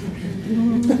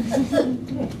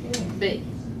B.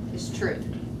 It's true.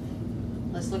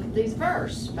 Let's look at these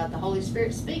verses about the Holy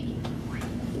Spirit speaking.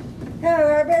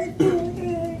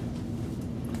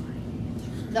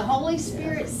 The Holy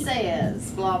Spirit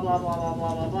says, blah, blah, blah, blah,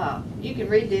 blah, blah, blah. You can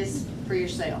read this for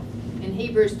yourself. In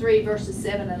Hebrews 3, verses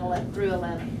 7 and 11 through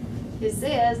 11. It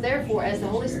says, therefore, as the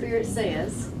Holy Spirit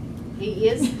says, He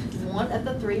is one of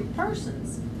the three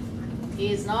persons.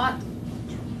 He is not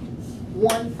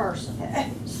one person.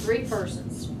 It's three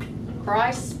persons.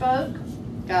 Christ spoke,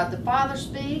 God the Father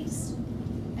speaks,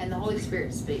 and the Holy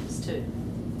Spirit speaks too.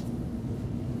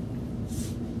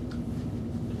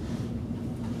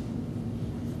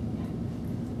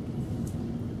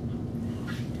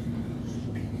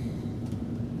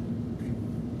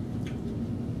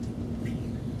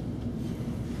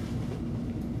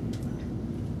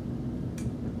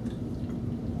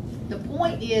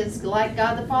 Is like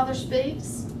God the Father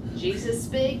speaks, Jesus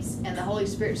speaks, and the Holy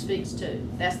Spirit speaks too.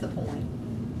 That's the point.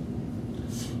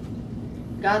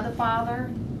 God the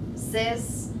Father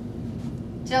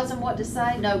tells him what to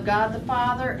say. No, God the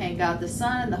Father and God the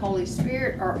Son and the Holy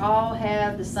Spirit all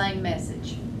have the same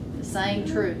message, the same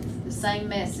truth, the same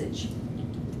message.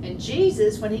 And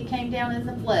Jesus, when He came down in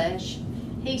the flesh,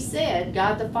 He said,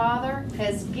 God the Father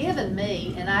has given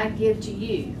me and I give to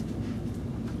you.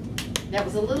 That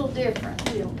was a little different,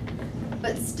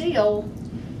 but still,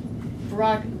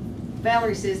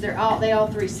 Valerie says they all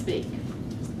three speak.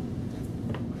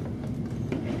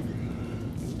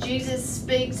 Jesus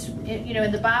speaks, in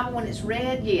the Bible when it's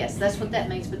read, yes, that's what that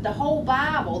means. But the whole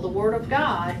Bible, the Word of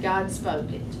God, God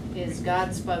spoke it, is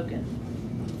God spoken.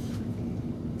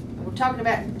 And we're talking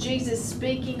about Jesus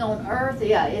speaking on earth.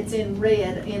 Yeah, it's in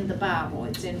red in the Bible.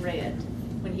 It's in red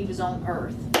when He was on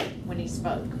earth, when He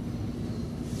spoke.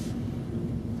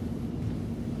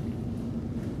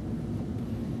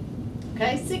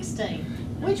 Okay, 16.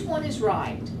 Which one is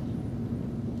right?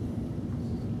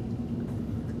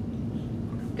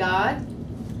 God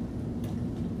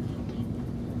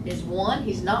is one.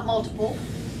 He's not multiple.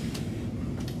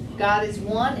 God is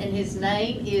one, and his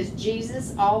name is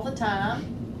Jesus all the time.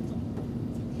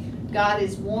 God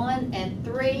is one and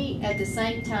three at the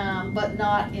same time, but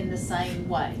not in the same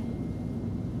way.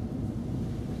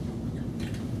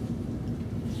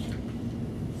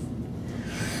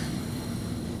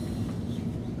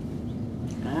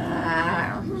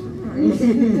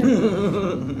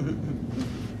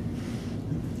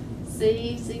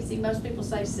 See, most people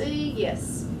say see,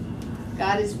 yes.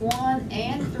 God is one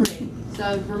and three.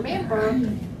 So remember,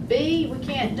 B, we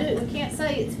can't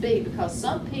say it's B, because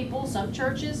some people, some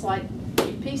churches like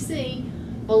UPC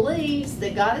believes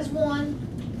that God is one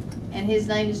and his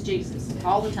name is Jesus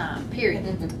all the time, period.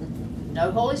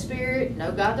 No Holy Spirit,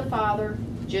 no God the Father,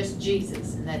 just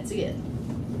Jesus, and that's it.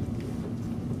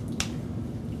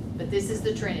 But this is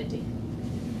the Trinity.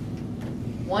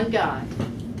 One God.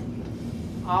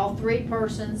 All three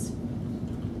persons,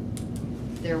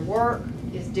 their work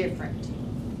is different.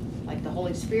 Like the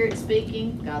Holy Spirit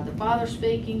speaking, God the Father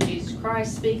speaking, Jesus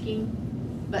Christ speaking,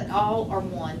 but all are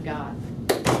one God.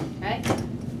 Okay?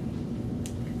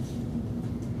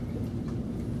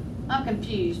 I'm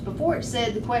confused. Before it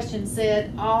said, the question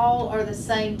said, all are the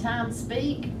same time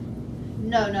speak.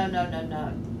 No.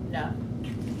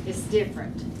 It's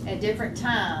different. At different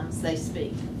times they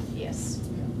speak. Yes.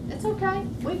 It's okay.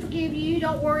 We forgive you.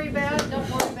 Don't worry about it. Don't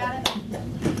worry about it.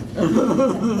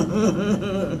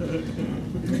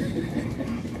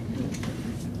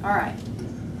 All right.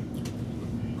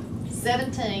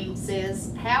 17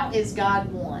 says, how is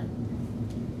God one?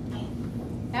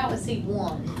 How is he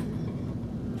one?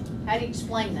 How do you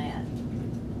explain that?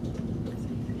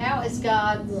 How is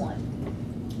God one?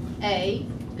 A,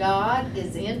 God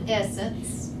is in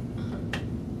essence,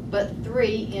 but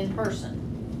three in person.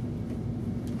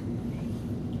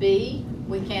 B,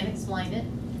 we can't explain it.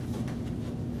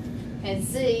 And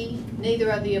C,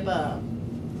 neither of the above.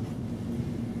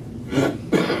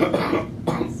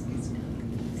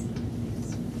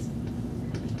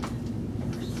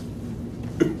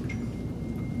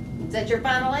 Is that your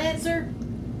final answer?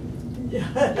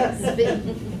 Yes, B.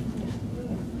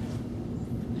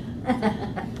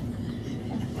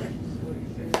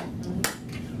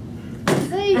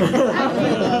 See,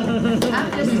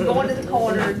 I'm just going to the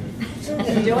corner.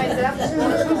 Joanne said, I'm just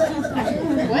going to the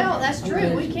corner. Well, that's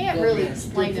true. We can't really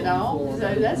explain it all.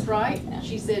 So that's right.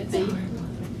 She said B.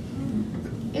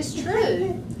 It's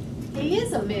true. He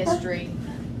is a mystery.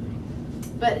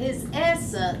 But his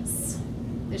essence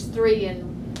is three in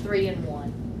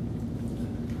one.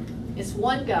 It's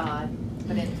one God,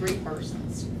 but in three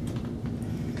persons.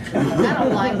 I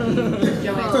don't like you.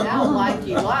 Joanne said, I don't like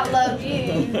you. Well, I love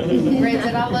you. Fred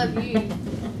said, I love you.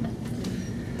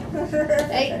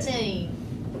 18.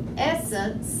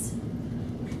 Essence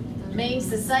means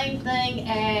the same thing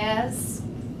as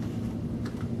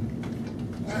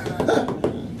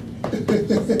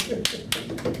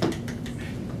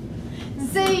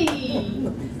C.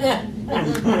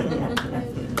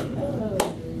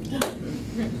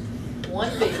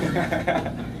 One B.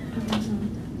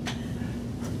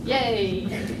 Yay.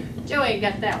 Joey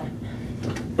got that one.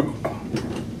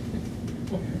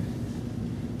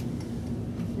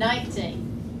 19.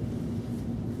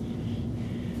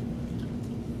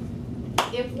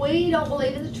 If we don't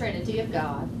believe in the Trinity of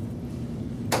God,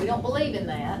 we don't believe in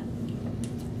that,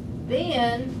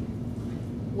 then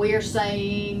we are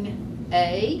saying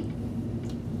A,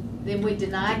 then we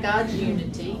deny God's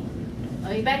unity.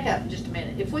 Let me back up just a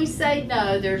minute. If we say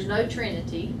no, there's no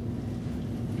Trinity,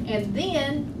 and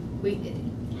then we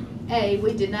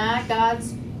deny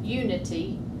God's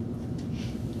unity,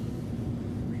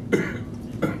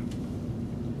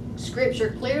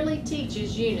 Scripture clearly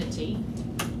teaches unity.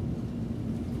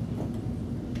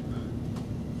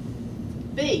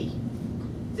 B,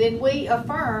 then we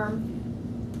affirm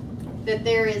that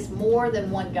there is more than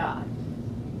one God.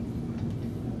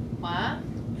 Why?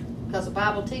 Because the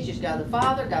Bible teaches God the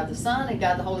Father, God the Son, and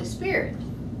God the Holy Spirit.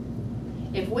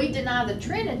 If we deny the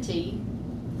Trinity,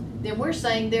 then we're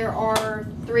saying there are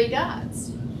three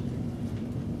gods.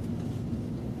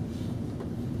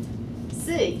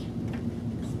 C,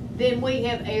 then we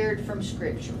have erred from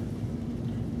Scripture.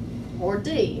 Or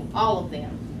D, all of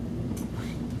them.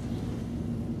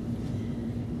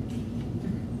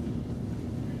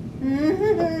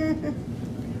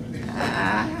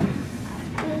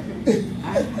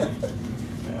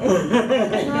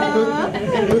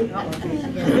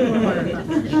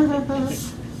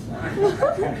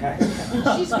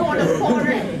 She's going to the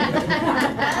corner.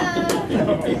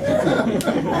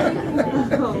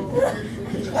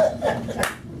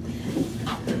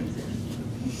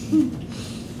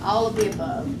 All of the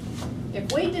above.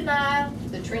 If we deny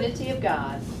the Trinity of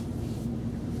God,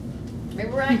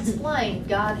 remember I explained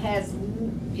God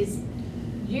is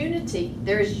unity.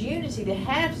 There is unity. There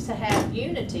has to have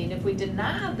unity. And if we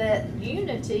deny that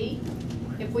unity,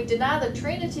 if we deny the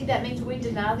Trinity, that means we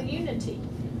deny the unity.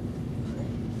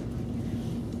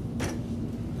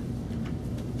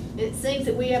 It seems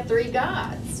that we have three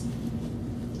gods.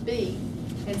 B.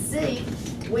 And C,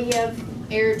 we have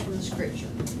erred from the Scripture.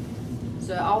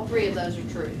 So all three of those are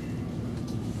true.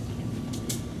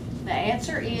 The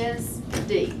answer is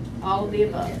D, all of the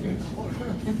above.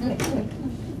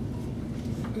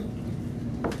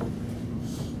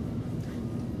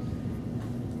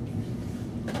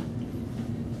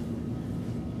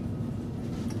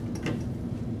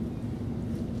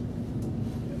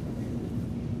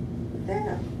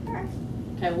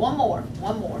 Okay, one more.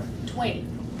 20.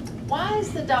 Why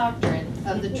is the doctrine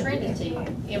of the Trinity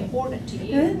important to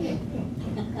you?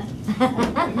 The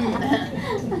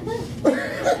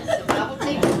Bible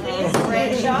teaches this.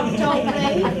 Brad Schaaf told me.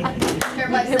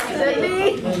 Everybody say B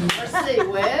or C.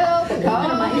 Well,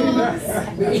 because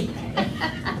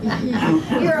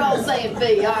you're all saying B.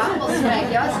 I'm gonna smack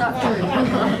you. That's not true.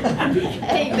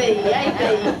 A B.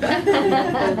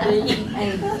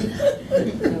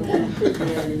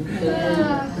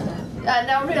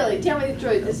 No, really, tell me the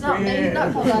truth. It's not me. It's not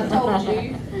because I told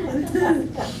you.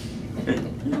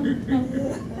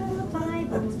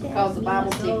 Because the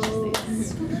Bible teaches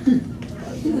this.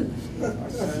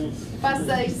 If I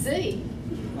say C,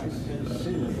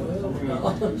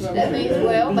 that means,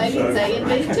 well, maybe it's A and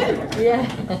B too. Yeah.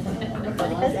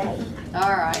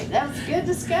 All right, that was a good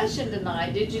discussion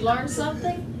tonight. Did you learn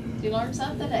something? Did you learn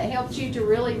something that helped you to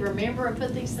really remember and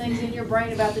put these things in your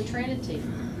brain about the Trinity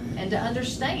and to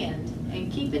understand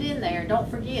and keep it in there? Don't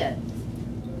forget.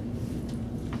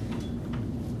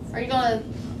 Are you gonna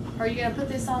put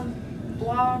this on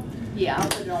blog? Yeah, I'll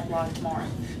put it on blog tomorrow.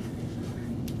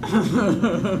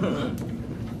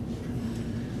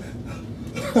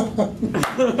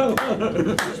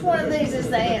 Which one of these is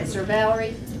the answer,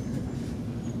 Valerie?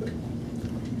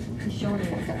 Showing it.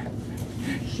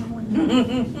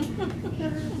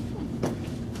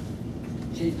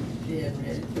 She hadn't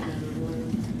read it.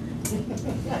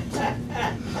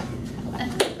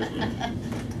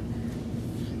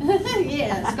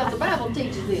 Yes, because the Bible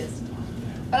teaches this.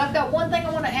 But I've got one thing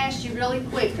I want to ask you really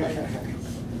quickly.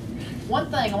 One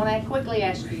thing I want to quickly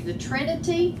ask you. The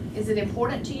Trinity, is it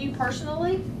important to you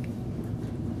personally?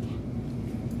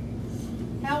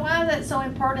 Why is that so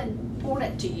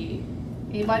important to you?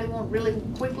 Anybody really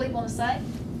quickly want to say?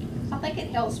 I think it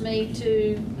helps me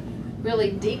to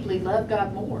really deeply love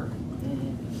God more.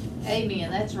 Amen.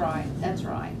 That's right. That's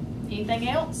right. Anything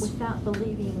else? Without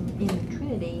believing in the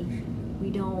Trinity, we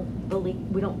don't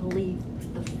believe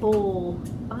the full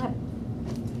Bible.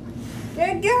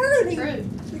 True.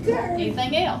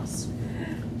 Anything else?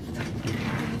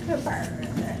 I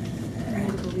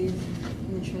believe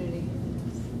in the Trinity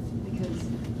because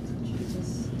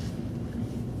Jesus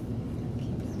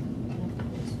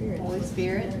keeps the Holy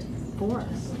Spirit. For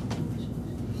us.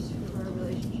 for our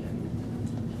relationship.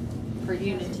 For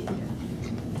unity.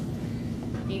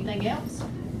 Anything else?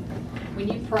 When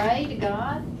you pray to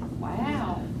God,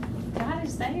 wow, God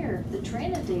is there. The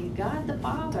Trinity, God the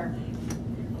Father.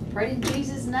 Pray in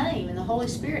Jesus' name, and the Holy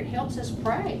Spirit helps us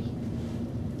pray.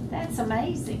 That's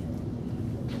amazing.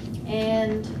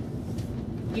 And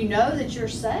you know that you're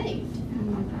saved.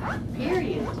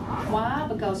 Period. Why?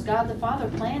 Because God the Father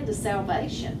planned the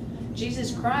salvation.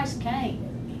 Jesus Christ came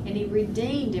and He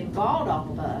redeemed and bought all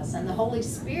of us. And the Holy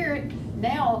Spirit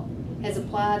now has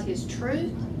applied His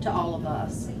truth to all of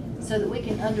us so that we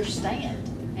can understand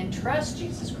and trust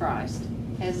Jesus Christ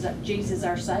as Jesus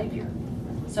our Savior.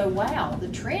 So wow, the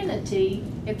Trinity,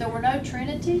 if there were no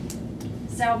Trinity,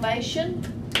 salvation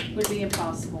would be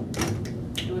impossible.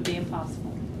 It would be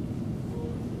impossible.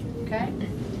 Okay?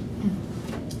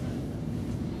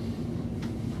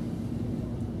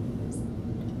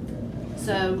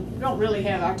 So we don't really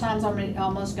have, our time's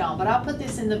almost gone, but I'll put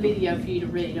this in the video for you to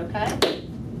read, okay?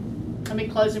 Let me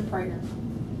close in prayer.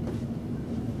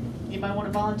 Anybody want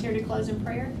to volunteer to close in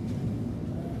prayer?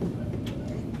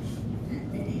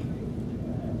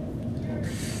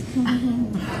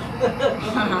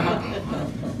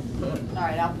 All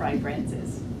right, I'll pray,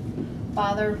 Francis.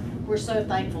 Father, we're so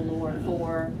thankful, Lord,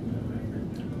 for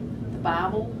the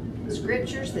Bible, the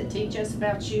scriptures that teach us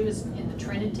about you in the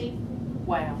Trinity.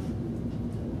 Wow.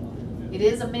 It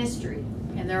is a mystery,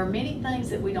 and there are many things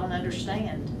that we don't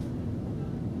understand,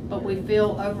 but we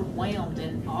feel overwhelmed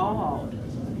and awed.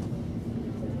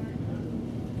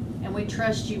 And we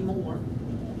trust you more,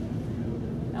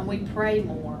 and we pray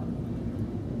more,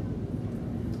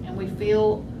 we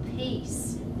feel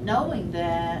peace, knowing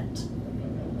that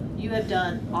you have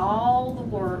done all the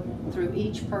work through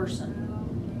each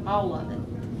person, all of it.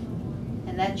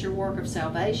 And that's your work of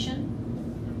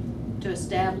salvation, to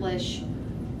establish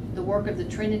the work of the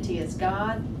Trinity as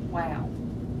God. Wow.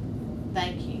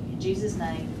 Thank you. In Jesus'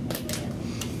 name,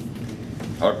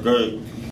 amen. Okay.